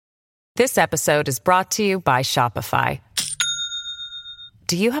This episode is brought to you by Shopify.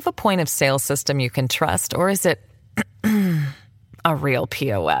 Do you have a point of sale system you can trust, or is it a real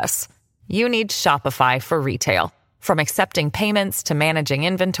POS? You need Shopify for retail. From accepting payments to managing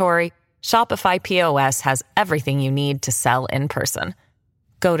inventory, Shopify POS has everything you need to sell in person.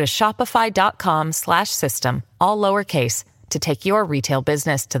 Go to shopify.com/system, all lowercase, to take your retail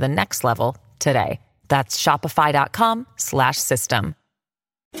business to the next level today. That's shopify.com/system.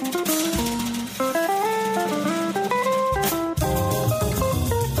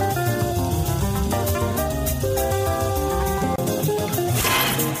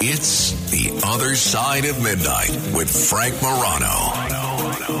 It's The Other Side of Midnight with Frank Morano.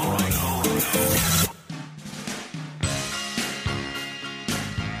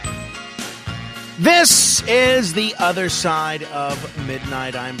 This is The Other Side of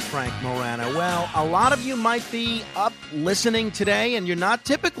Midnight. I'm Frank Morano. Well, a lot of you might be up listening today, and you're not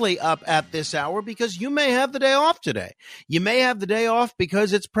typically up at this hour because you may have the day off today. You may have the day off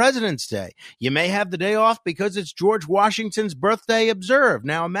because it's President's Day. You may have the day off because it's George Washington's birthday observed.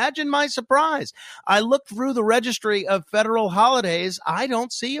 Now, imagine my surprise. I looked through the registry of federal holidays. I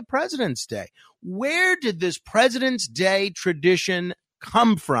don't see a President's Day. Where did this President's Day tradition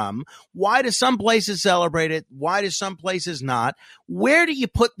come from? Why do some places celebrate it? Why do some places not? Where do you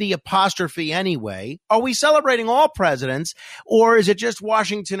put the apostrophe anyway? Are we celebrating all presidents, or is it just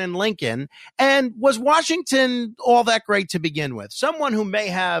Washington and Lincoln? And was Washington all that great to begin with? Someone who may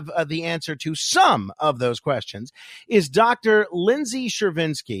have the answer to some of those questions is Dr. Lindsay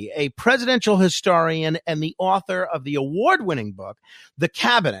Chervinsky, a presidential historian and the author of the award-winning book, The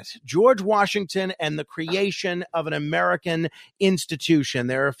Cabinet, George Washington and the Creation of an American Institution.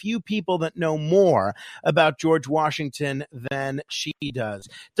 There are a few people that know more about George Washington than she does.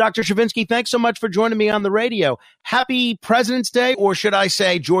 Dr. Chervinsky, thanks so much for joining me on the radio. Happy President's Day, or should I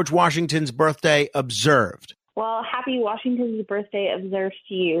say George Washington's birthday observed? Well, happy Washington's birthday observed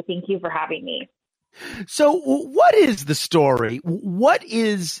to you. Thank you for having me. So what is the story? What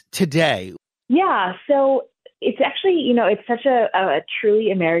is today? Yeah, so it's actually, it's such a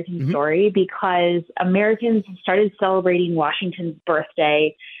truly American story because Americans started celebrating Washington's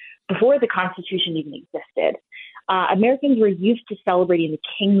birthday before the Constitution even existed. Americans were used to celebrating the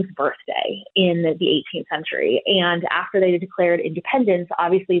king's birthday in the 18th century. And after they declared independence,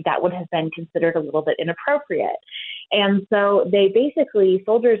 obviously that would have been considered a little bit inappropriate. And so they basically,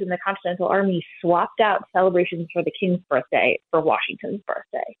 soldiers in the Continental Army swapped out celebrations for the king's birthday for Washington's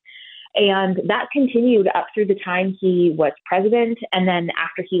birthday. And that continued up through the time he was president. And then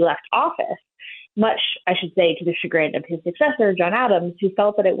after he left office, much, I should say, to the chagrin of his successor, John Adams, who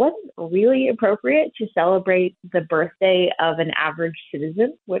felt that it wasn't really appropriate to celebrate the birthday of an average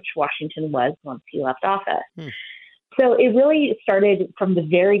citizen, which Washington was once he left office. So it really started from the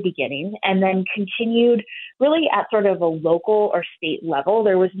very beginning and then continued really at sort of a local or state level.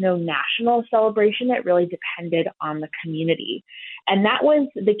 There was no national celebration. It really depended on the community. And that was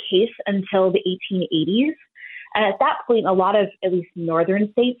the case until the 1880s. And at that point, a lot of at least northern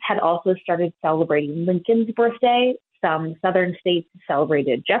states had also started celebrating Lincoln's birthday. Some southern states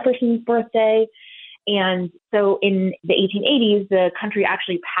celebrated Jefferson's birthday. And so in the 1880s, the country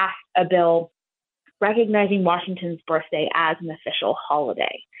actually passed a bill recognizing Washington's birthday as an official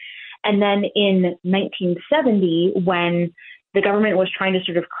holiday. And then in 1970, when the government was trying to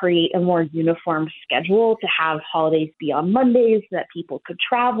sort of create a more uniform schedule to have holidays be on Mondays so that people could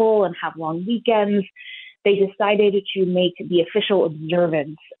travel and have long weekends, they decided to make the official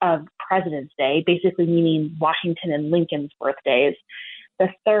observance of President's Day, basically meaning Washington and Lincoln's birthdays, the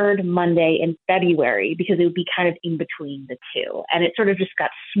third Monday in February, because it would be kind of in between the two. And it sort of just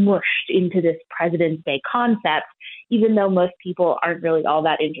got smushed into this President's Day concept, even though most people aren't really all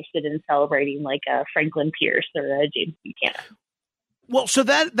that interested in celebrating like a Franklin Pierce or a James Buchanan. Well, so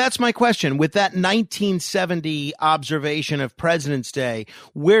that's my question. With that 1970 observation of President's Day,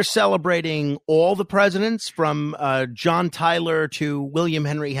 we're celebrating all the presidents from John Tyler to William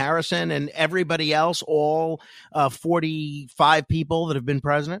Henry Harrison and everybody else, all 45 people that have been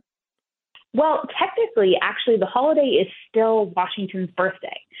president? Well, technically, actually, the holiday is still Washington's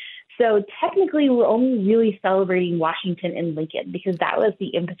birthday. So technically, we're only really celebrating Washington and Lincoln because that was the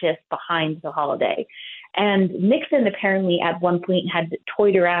impetus behind the holiday. And Nixon apparently at one point had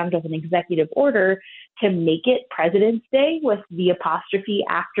toyed around with an executive order to make it President's Day with the apostrophe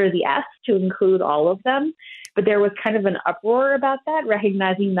after the S to include all of them. But there was kind of an uproar about that,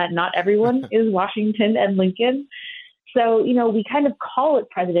 recognizing that not everyone is Washington and Lincoln. So, we kind of call it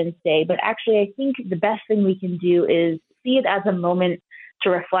President's Day, but actually I think the best thing we can do is see it as a moment to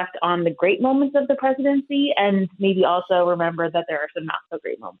reflect on the great moments of the presidency and maybe also remember that there are some not so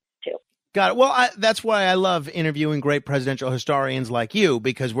great moments too. Got it. Well, that's why I love interviewing great presidential historians like you,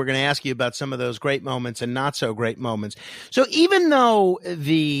 because we're going to ask you about some of those great moments and not so great moments. So even though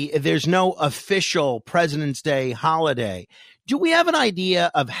there's no official President's Day holiday, do we have an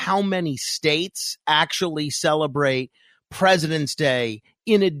idea of how many states actually celebrate President's Day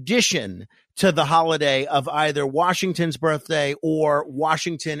in addition to the holiday of either Washington's birthday or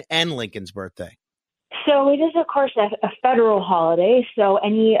Washington and Lincoln's birthday? So it is, of course, a federal holiday. So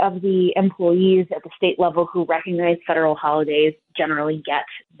any of the employees at the state level who recognize federal holidays generally get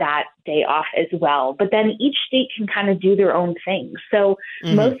that day off as well. But then each state can kind of do their own thing. So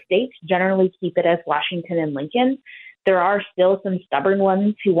most states generally keep it as Washington and Lincoln. There are still some stubborn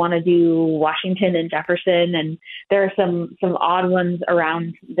ones who want to do Washington and Jefferson, and there are some odd ones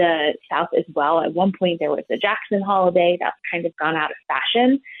around the South as well. At one point, there was the Jackson holiday. That's kind of gone out of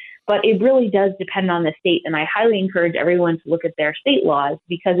fashion. But it really does depend on the state, and I highly encourage everyone to look at their state laws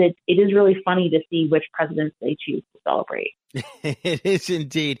because it is really funny to see which presidents they choose to celebrate. It is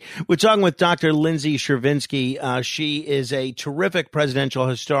indeed. We're talking with Dr. Lindsay Chervinsky. She is a terrific presidential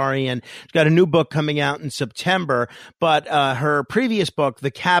historian. She's got a new book coming out in September, but her previous book,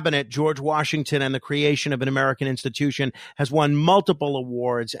 The Cabinet, George Washington and the Creation of an American Institution, has won multiple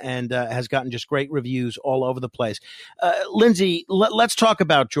awards and has gotten just great reviews all over the place. Lindsay, let's talk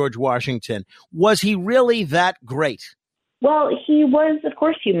about George Washington. Was he really that great? Well, he was, of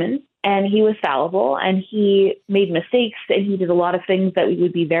course, human. And he was fallible, and he made mistakes, and he did a lot of things that we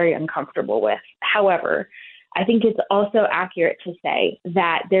would be very uncomfortable with. However, I think it's also accurate to say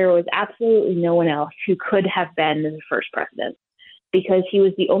that there was absolutely no one else who could have been the first president, because he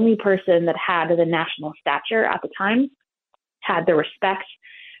was the only person that had the national stature at the time, had the respect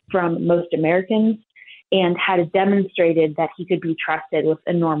from most Americans, and had demonstrated that he could be trusted with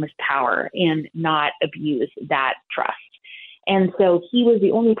enormous power and not abuse that trust. And so he was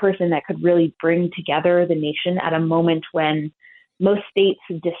the only person that could really bring together the nation at a moment when most states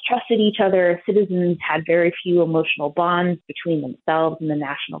distrusted each other. Citizens had very few emotional bonds between themselves and the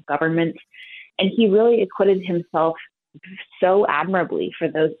national government. And he really acquitted himself so admirably for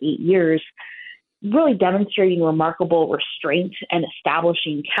those 8 years, really demonstrating remarkable restraint and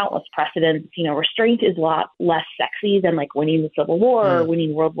establishing countless precedents. You know, restraint is a lot less sexy than like winning the Civil War or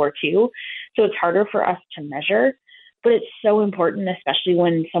winning World War II. So it's harder for us to measure. But it's so important, especially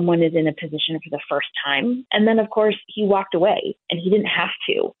when someone is in a position for the first time. And then, of course, he walked away and he didn't have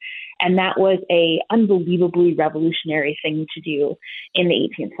to. And that was a unbelievably revolutionary thing to do in the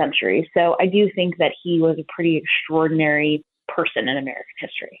 18th century. So I do think that he was a pretty extraordinary person in American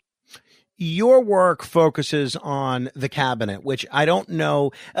history. Your work focuses on the cabinet, which I don't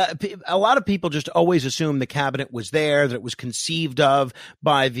know. A lot of people just always assume the cabinet was there, that it was conceived of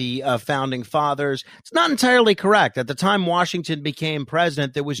by the founding fathers. It's not entirely correct. At the time Washington became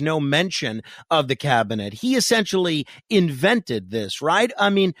president, there was no mention of the cabinet. He essentially invented this, right? I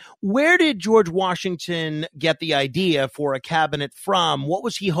mean, where did George Washington get the idea for a cabinet from? What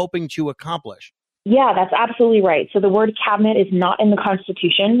was he hoping to accomplish? Yeah, that's absolutely right. So the word cabinet is not in the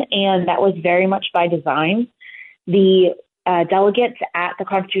Constitution, and that was very much by design. The delegates at the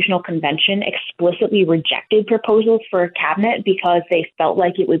Constitutional Convention explicitly rejected proposals for a cabinet because they felt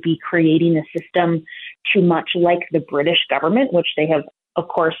like it would be creating a system too much like the British government, which they have, of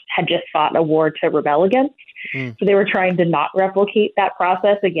course, had just fought a war to rebel against. So they were trying to not replicate that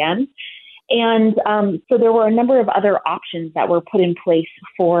process again. And so there were a number of other options that were put in place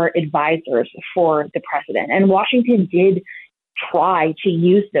for advisors for the president. And Washington did try to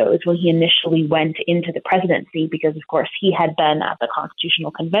use those when he initially went into the presidency because, of course, he had been at the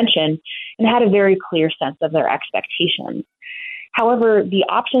Constitutional Convention and had a very clear sense of their expectations. However, the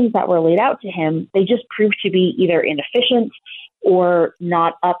options that were laid out to him, they just proved to be either inefficient or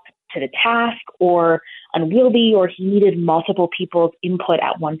not up to the task or unwieldy, or he needed multiple people's input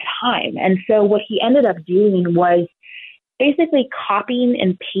at one time. And so what he ended up doing was basically copying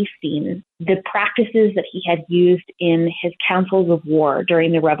and pasting the practices that he had used in his councils of war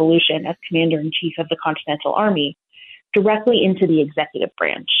during the Revolution as commander-in-chief of the Continental Army directly into the executive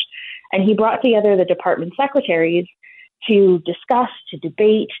branch. And he brought together the department secretaries to discuss, to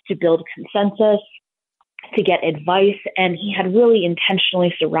debate, to build consensus, to get advice, and he had really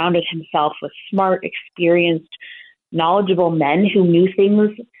intentionally surrounded himself with smart, experienced, knowledgeable men who knew things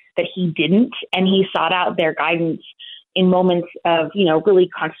that he didn't, and he sought out their guidance in moments of, really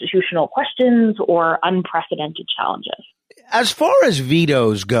constitutional questions or unprecedented challenges. As far as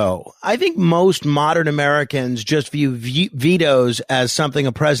vetoes go, I think most modern Americans just view vetoes as something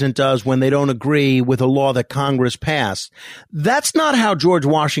a president does when they don't agree with a law that Congress passed. That's not how George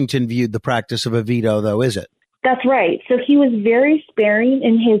Washington viewed the practice of a veto, though, is it? That's right. So he was very sparing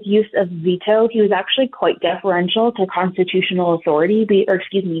in his use of veto. He was actually quite deferential to constitutional authority,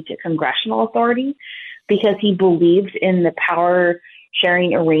 to congressional authority, because he believed in the power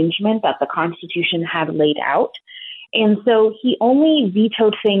sharing arrangement that the Constitution had laid out. And so he only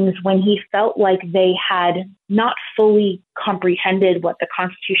vetoed things when he felt like they had not fully comprehended what the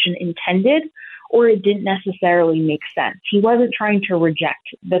Constitution intended, or it didn't necessarily make sense. He wasn't trying to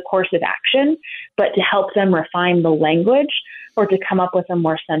reject the course of action, but to help them refine the language or to come up with a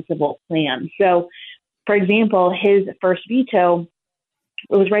more sensible plan. So, for example, his first veto,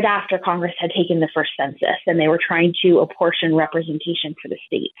 it was right after Congress had taken the first census, and they were trying to apportion representation for the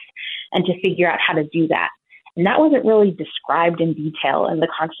states and to figure out how to do that. And that wasn't really described in detail in the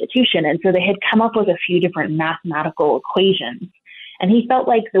Constitution. And so they had come up with a few different mathematical equations. And he felt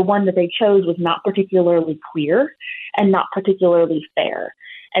like the one that they chose was not particularly clear and not particularly fair.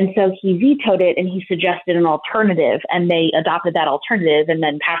 And so he vetoed it, and he suggested an alternative, and they adopted that alternative and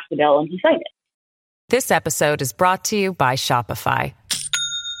then passed the bill, and he signed it. This episode is brought to you by Shopify.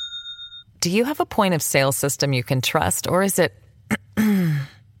 Do you have a point of sale system you can trust, or is it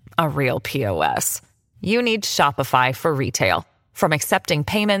a real POS? You need Shopify for retail. From accepting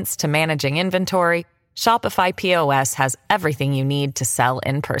payments to managing inventory, Shopify POS has everything you need to sell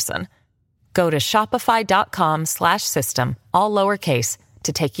in person. Go to shopify.com/system, all lowercase,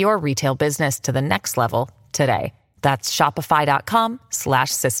 to take your retail business to the next level today. That's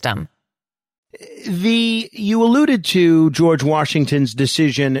shopify.com/system. You alluded to George Washington's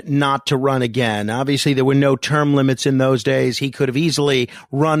decision not to run again. Obviously, there were no term limits in those days. He could have easily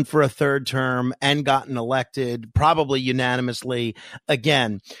run for a third term and gotten elected, probably unanimously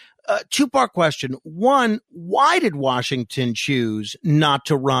again. Two-part question. One, why did Washington choose not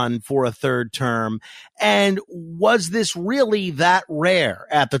to run for a third term? And was this really that rare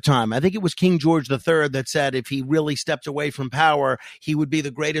at the time? I think it was King George III that said if he really stepped away from power, he would be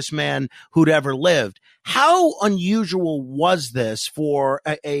the greatest man who'd ever lived. How unusual was this for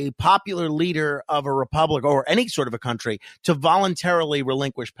a popular leader of a republic or any sort of a country to voluntarily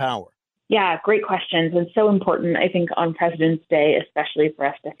relinquish power? Yeah, great questions, and so important, I think, on President's Day, especially for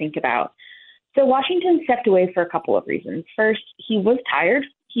us to think about. So Washington stepped away for a couple of reasons. First, he was tired.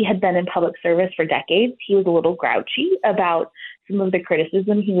 He had been in public service for decades. He was a little grouchy about some of the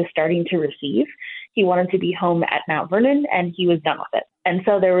criticism he was starting to receive. He wanted to be home at Mount Vernon, and he was done with it. And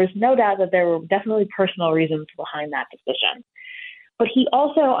so there was no doubt that there were definitely personal reasons behind that decision. But he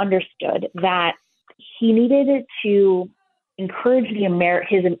also understood that he needed to encourage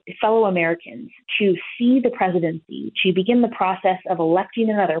his fellow Americans to see the presidency, to begin the process of electing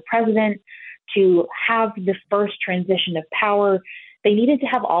another president, to have the first transition of power. They needed to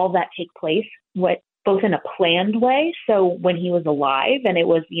have all of that take place, both in a planned way. So when he was alive, and it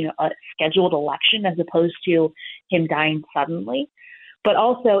was, a scheduled election as opposed to him dying suddenly. But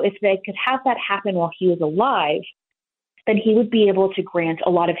also, if they could have that happen while he was alive, then he would be able to grant a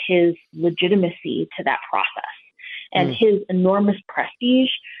lot of his legitimacy to that process. And his enormous prestige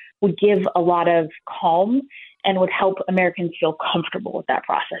would give a lot of calm and would help Americans feel comfortable with that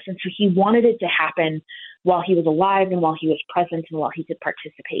process. And so he wanted it to happen while he was alive and while he was present and while he could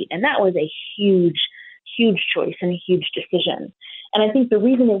participate. And that was a huge, huge choice and a huge decision. And I think the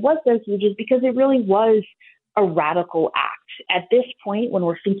reason it was so huge is because it really was a radical act. At this point, when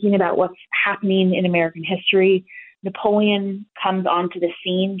we're thinking about what's happening in American history, Napoleon comes onto the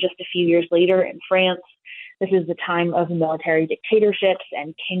scene just a few years later in France. This is the time of military dictatorships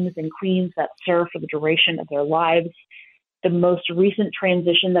and kings and queens that serve for the duration of their lives. The most recent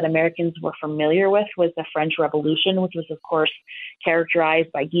transition that Americans were familiar with was the French Revolution, which was, of course,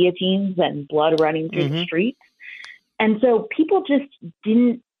 characterized by guillotines and blood running through the streets. And so people this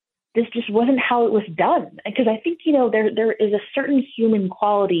just wasn't how it was done. Because I think, there is a certain human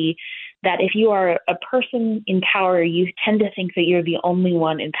quality that if you are a person in power, you tend to think that you're the only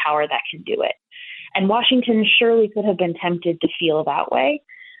one in power that can do it. And Washington surely could have been tempted to feel that way,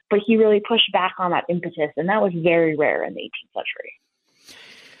 but he really pushed back on that impetus, and that was very rare in the 18th century.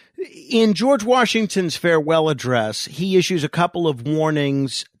 In George Washington's farewell address, he issues a couple of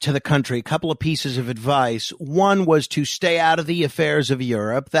warnings to the country, a couple of pieces of advice. One was to stay out of the affairs of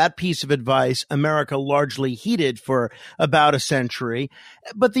Europe. That piece of advice, America largely heeded for about a century.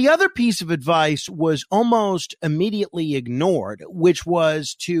 But the other piece of advice was almost immediately ignored, which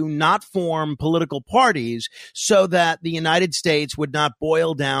was to not form political parties so that the United States would not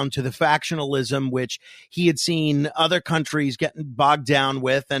boil down to the factionalism which he had seen other countries getting bogged down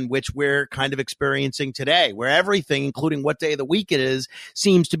with and which we're kind of experiencing today, where everything, including what day of the week it is,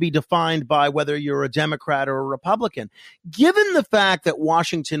 seems to be defined by whether you're a Democrat or a Republican. Given the fact that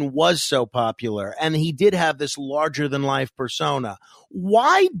Washington was so popular and he did have this larger than life persona,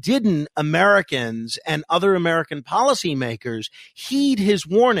 why didn't Americans and other American policymakers heed his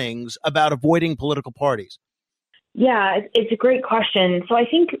warnings about avoiding political parties? Yeah, it's a great question. So I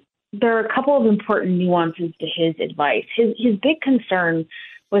think there are a couple of important nuances to his advice. His big concern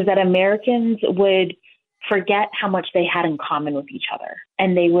was that Americans would forget how much they had in common with each other,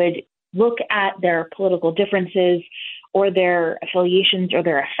 and they would look at their political differences or their affiliations or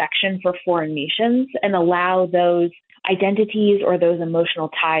their affection for foreign nations and allow those identities or those emotional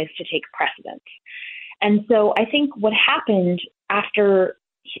ties to take precedence. And so I think what happened after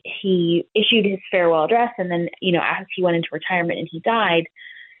he issued his farewell address and then, as he went into retirement and he died,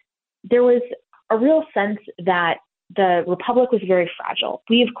 there was a real sense that the republic was very fragile.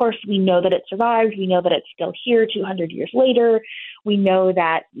 We know that it survived. We know that it's still here 200 years later. We know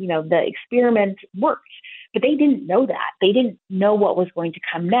that, the experiment worked, but they didn't know that. They didn't know what was going to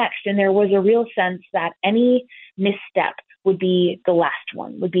come next. And there was a real sense that any misstep would be the last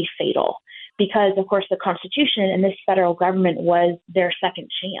one, would be fatal. Because, of course, the Constitution and this federal government was their second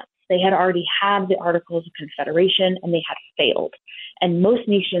chance. They had already had the Articles of Confederation and they had failed. And most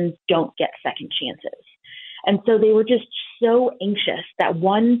nations don't get second chances. And so they were just so anxious that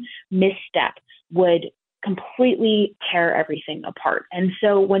one misstep would completely tear everything apart. And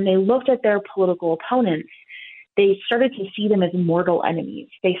so when they looked at their political opponents, they started to see them as mortal enemies.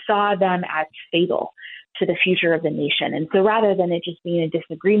 They saw them as fatal to the future of the nation. And so rather than it just being a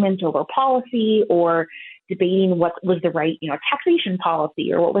disagreement over policy or debating what was the right, taxation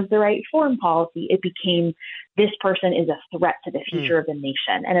policy or what was the right foreign policy, it became this person is a threat to the future of the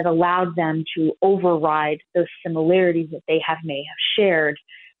nation. And it allowed them to override those similarities that they may have shared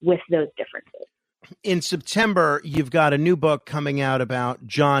with those differences. In September, you've got a new book coming out about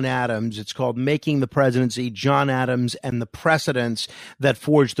John Adams. It's called Making the Presidency, John Adams and the Precedents That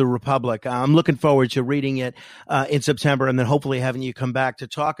Forged the Republic. I'm looking forward to reading it in September and then hopefully having you come back to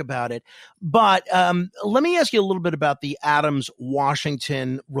talk about it. But let me ask you a little bit about the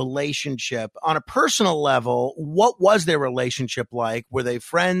Adams-Washington relationship. On a personal level, what was their relationship like? Were they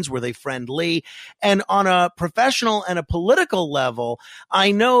friends? Were they friendly? And on a professional and a political level,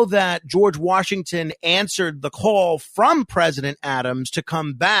 I know that George Washington answered the call from President Adams to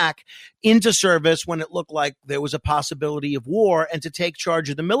come back into service when it looked like there was a possibility of war and to take charge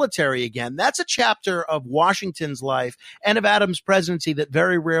of the military again. That's a chapter of Washington's life and of Adams' presidency that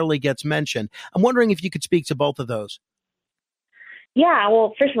very rarely gets mentioned. I'm wondering if you could speak to both of those. Yeah,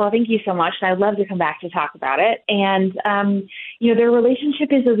 well, first of all, thank you so much. I'd love to come back to talk about it. And, their relationship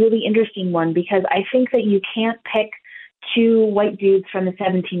is a really interesting one because I think that you can't pick two white dudes from the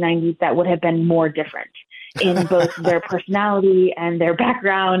 1790s that would have been more different in both their personality and their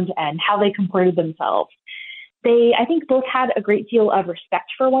background and how they comported themselves. They, I think, both had a great deal of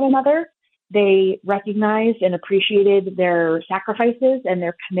respect for one another. They recognized and appreciated their sacrifices and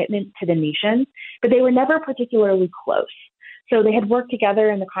their commitment to the nation, but they were never particularly close. So they had worked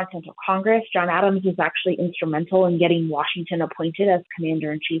together in the Continental Congress. John Adams was actually instrumental in getting Washington appointed as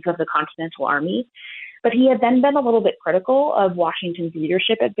Commander-in-Chief of the Continental Army. But he had then been a little bit critical of Washington's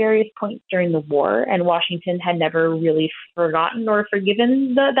leadership at various points during the war, and Washington had never really forgotten or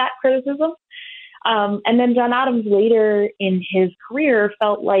forgiven that criticism. And then John Adams later in his career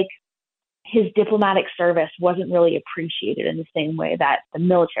felt like his diplomatic service wasn't really appreciated in the same way that the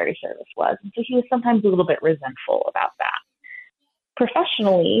military service was. And so he was sometimes a little bit resentful about that.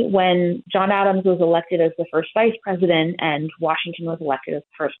 Professionally, when John Adams was elected as the first vice president and Washington was elected as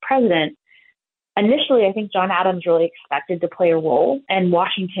the first president, initially, I think John Adams really expected to play a role, and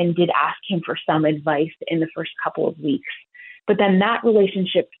Washington did ask him for some advice in the first couple of weeks. But then that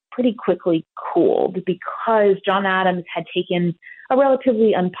relationship pretty quickly cooled because John Adams had taken a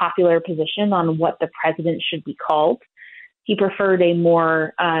relatively unpopular position on what the president should be called. He preferred a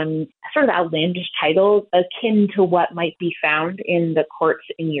more sort of outlandish title akin to what might be found in the courts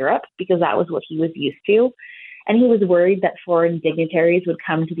in Europe, because that was what he was used to. And he was worried that foreign dignitaries would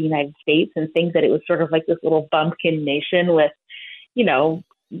come to the United States and think that it was sort of like this little bumpkin nation with,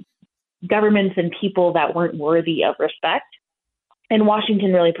 governments and people that weren't worthy of respect. And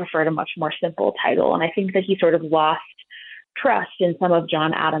Washington really preferred a much more simple title. And I think that he sort of lost trust in some of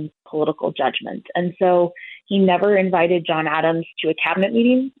John Adams' political judgment. And so he never invited John Adams to a cabinet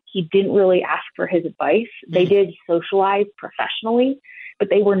meeting. He didn't really ask for his advice. They did socialize professionally, but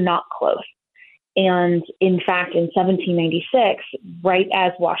they were not close. And in fact, in 1796, right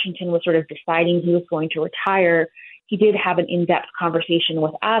as Washington was sort of deciding he was going to retire, he did have an in-depth conversation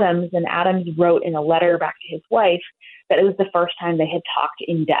with Adams, and Adams wrote in a letter back to his wife that it was the first time they had talked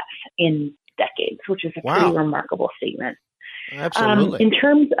in depth in decades, which is a pretty remarkable statement. Absolutely. In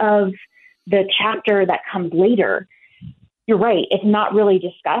terms of the chapter that comes later, you're right, it's not really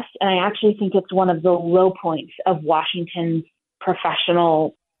discussed, and I actually think it's one of the low points of Washington's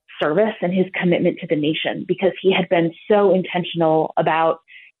professional service and his commitment to the nation, because he had been so intentional about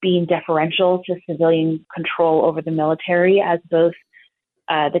being deferential to civilian control over the military as both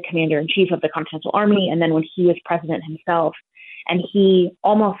the commander-in-chief of the Continental Army and then when he was president himself. And he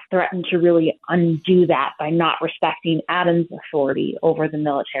almost threatened to really undo that by not respecting Adams' authority over the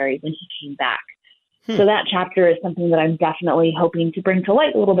military when he came back. So that chapter is something that I'm definitely hoping to bring to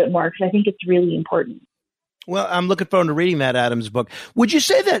light a little bit more because I think it's really important. Well, I'm looking forward to reading that Adams book. Would you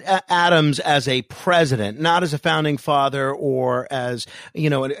say that Adams as a president, not as a founding father or as,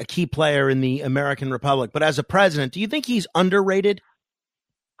 a key player in the American Republic, but as a president, do you think he's underrated?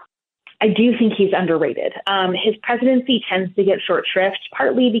 I do think he's underrated. His presidency tends to get short shrift,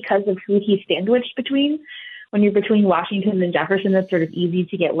 partly because of who he's sandwiched between. When you're between Washington and Jefferson, it's sort of easy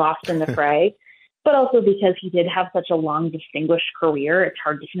to get lost in the fray, but also because he did have such a long, distinguished career. It's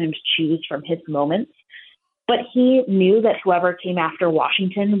hard to sometimes choose from his moments. But he knew that whoever came after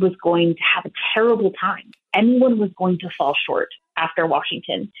Washington was going to have a terrible time. Anyone was going to fall short after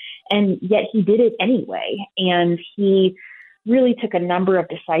Washington. And yet he did it anyway. And he really took a number of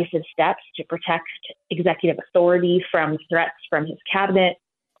decisive steps to protect executive authority from threats from his cabinet,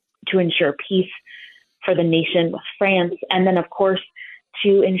 to ensure peace for the nation with France, and then, of course,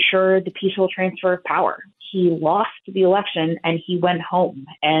 to ensure the peaceful transfer of power. He lost the election and he went home.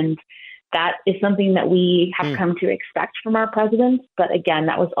 And that is something that we have come to expect from our presidents. But again,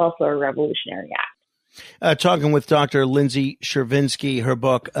 that was also a revolutionary act. Talking with Dr. Lindsay Chervinsky, her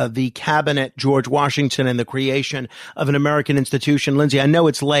book, The Cabinet, George Washington and the Creation of an American Institution. Lindsay, I know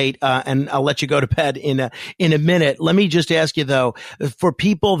it's late, and I'll let you go to bed in a minute. Let me just ask you, though, for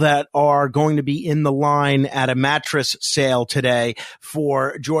people that are going to be in the line at a mattress sale today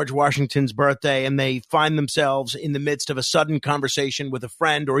for George Washington's birthday, and they find themselves in the midst of a sudden conversation with a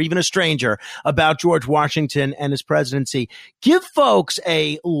friend or even a stranger about George Washington and his presidency, give folks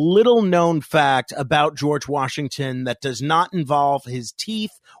a little known fact about George Washington that does not involve his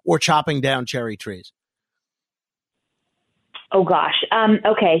teeth or chopping down cherry trees. Oh, gosh.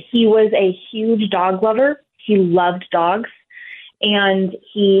 Okay. He was a huge dog lover. He loved dogs, and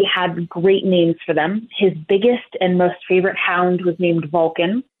he had great names for them. His biggest and most favorite hound was named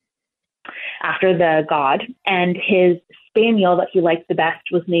Vulcan, after the god, and his spaniel that he liked the best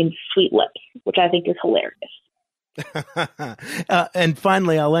was named Sweet Lips, which I think is hilarious. And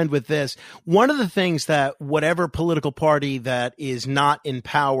finally, I'll end with this. One of the things that whatever political party that is not in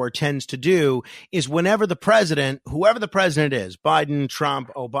power tends to do is whenever the president, whoever the president is, Biden,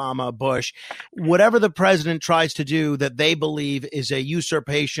 Trump, Obama, Bush, whatever the president tries to do that they believe is a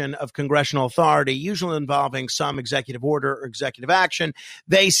usurpation of congressional authority, usually involving some executive order or executive action,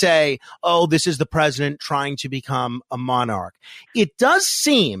 they say, oh, this is the president trying to become a monarch. It does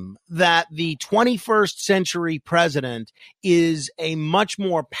seem that the 21st century president is a much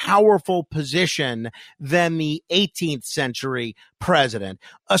more powerful position than the 18th century president.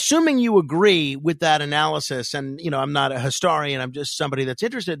 Assuming you agree with that analysis, and, I'm not a historian, I'm just somebody that's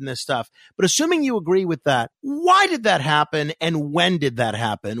interested in this stuff, but assuming you agree with that, why did that happen and when did that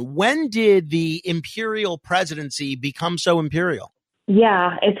happen? When did the imperial presidency become so imperial?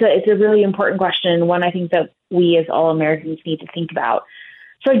 Yeah, it's a really important question, one I think that we as all Americans need to think about.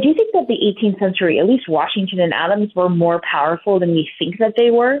 So I do think that the 18th century, at least Washington and Adams, were more powerful than we think that they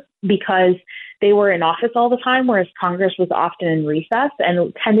were, because they were in office all the time, whereas Congress was often in recess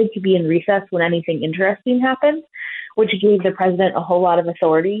and tended to be in recess when anything interesting happened, which gave the president a whole lot of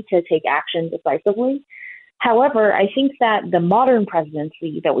authority to take action decisively. However, I think that the modern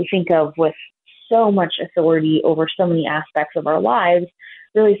presidency that we think of with so much authority over so many aspects of our lives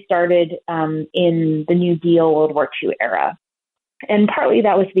really started in the New Deal, World War II era. And partly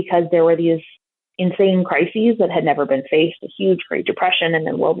that was because there were these insane crises that had never been faced, a huge Great Depression and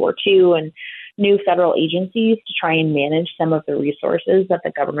then World War II, and new federal agencies to try and manage some of the resources that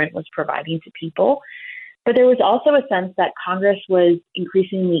the government was providing to people. But there was also a sense that Congress was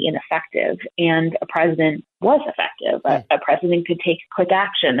increasingly ineffective and a president was effective. A president could take quick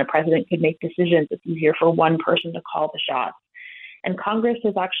action. A president could make decisions. It's easier for one person to call the shots. And Congress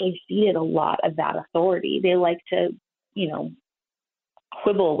has actually ceded a lot of that authority. They like to,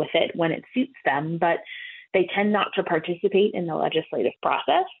 quibble with it when it suits them, but they tend not to participate in the legislative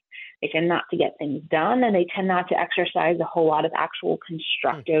process. They tend not to get things done, and they tend not to exercise a whole lot of actual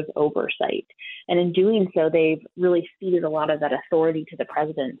constructive oversight. And in doing so, they've really ceded a lot of that authority to the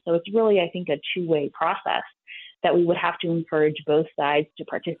president. So it's really, I think, a two-way process that we would have to encourage both sides to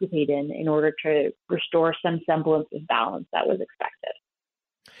participate in order to restore some semblance of balance that was expected.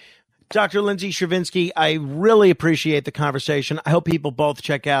 Dr. Lindsay Chervinsky, I really appreciate the conversation. I hope people both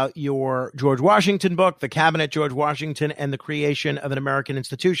check out your George Washington book, The Cabinet, George Washington and the Creation of an American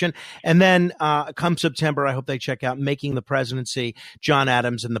Institution. And then come September, I hope they check out Making the Presidency, John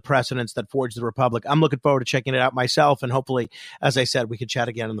Adams and the Precedents That Forged the Republic. I'm looking forward to checking it out myself. And hopefully, as I said, we could chat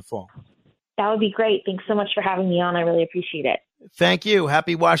again in the fall. That would be great. Thanks so much for having me on. I really appreciate it. Thank you.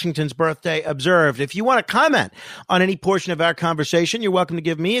 Happy Washington's birthday observed. If you want to comment on any portion of our conversation, you're welcome to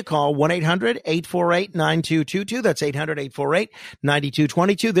give me a call, 1-800-848-9222. That's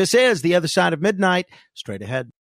 800-848-9222. This is The Other Side of Midnight. Straight ahead.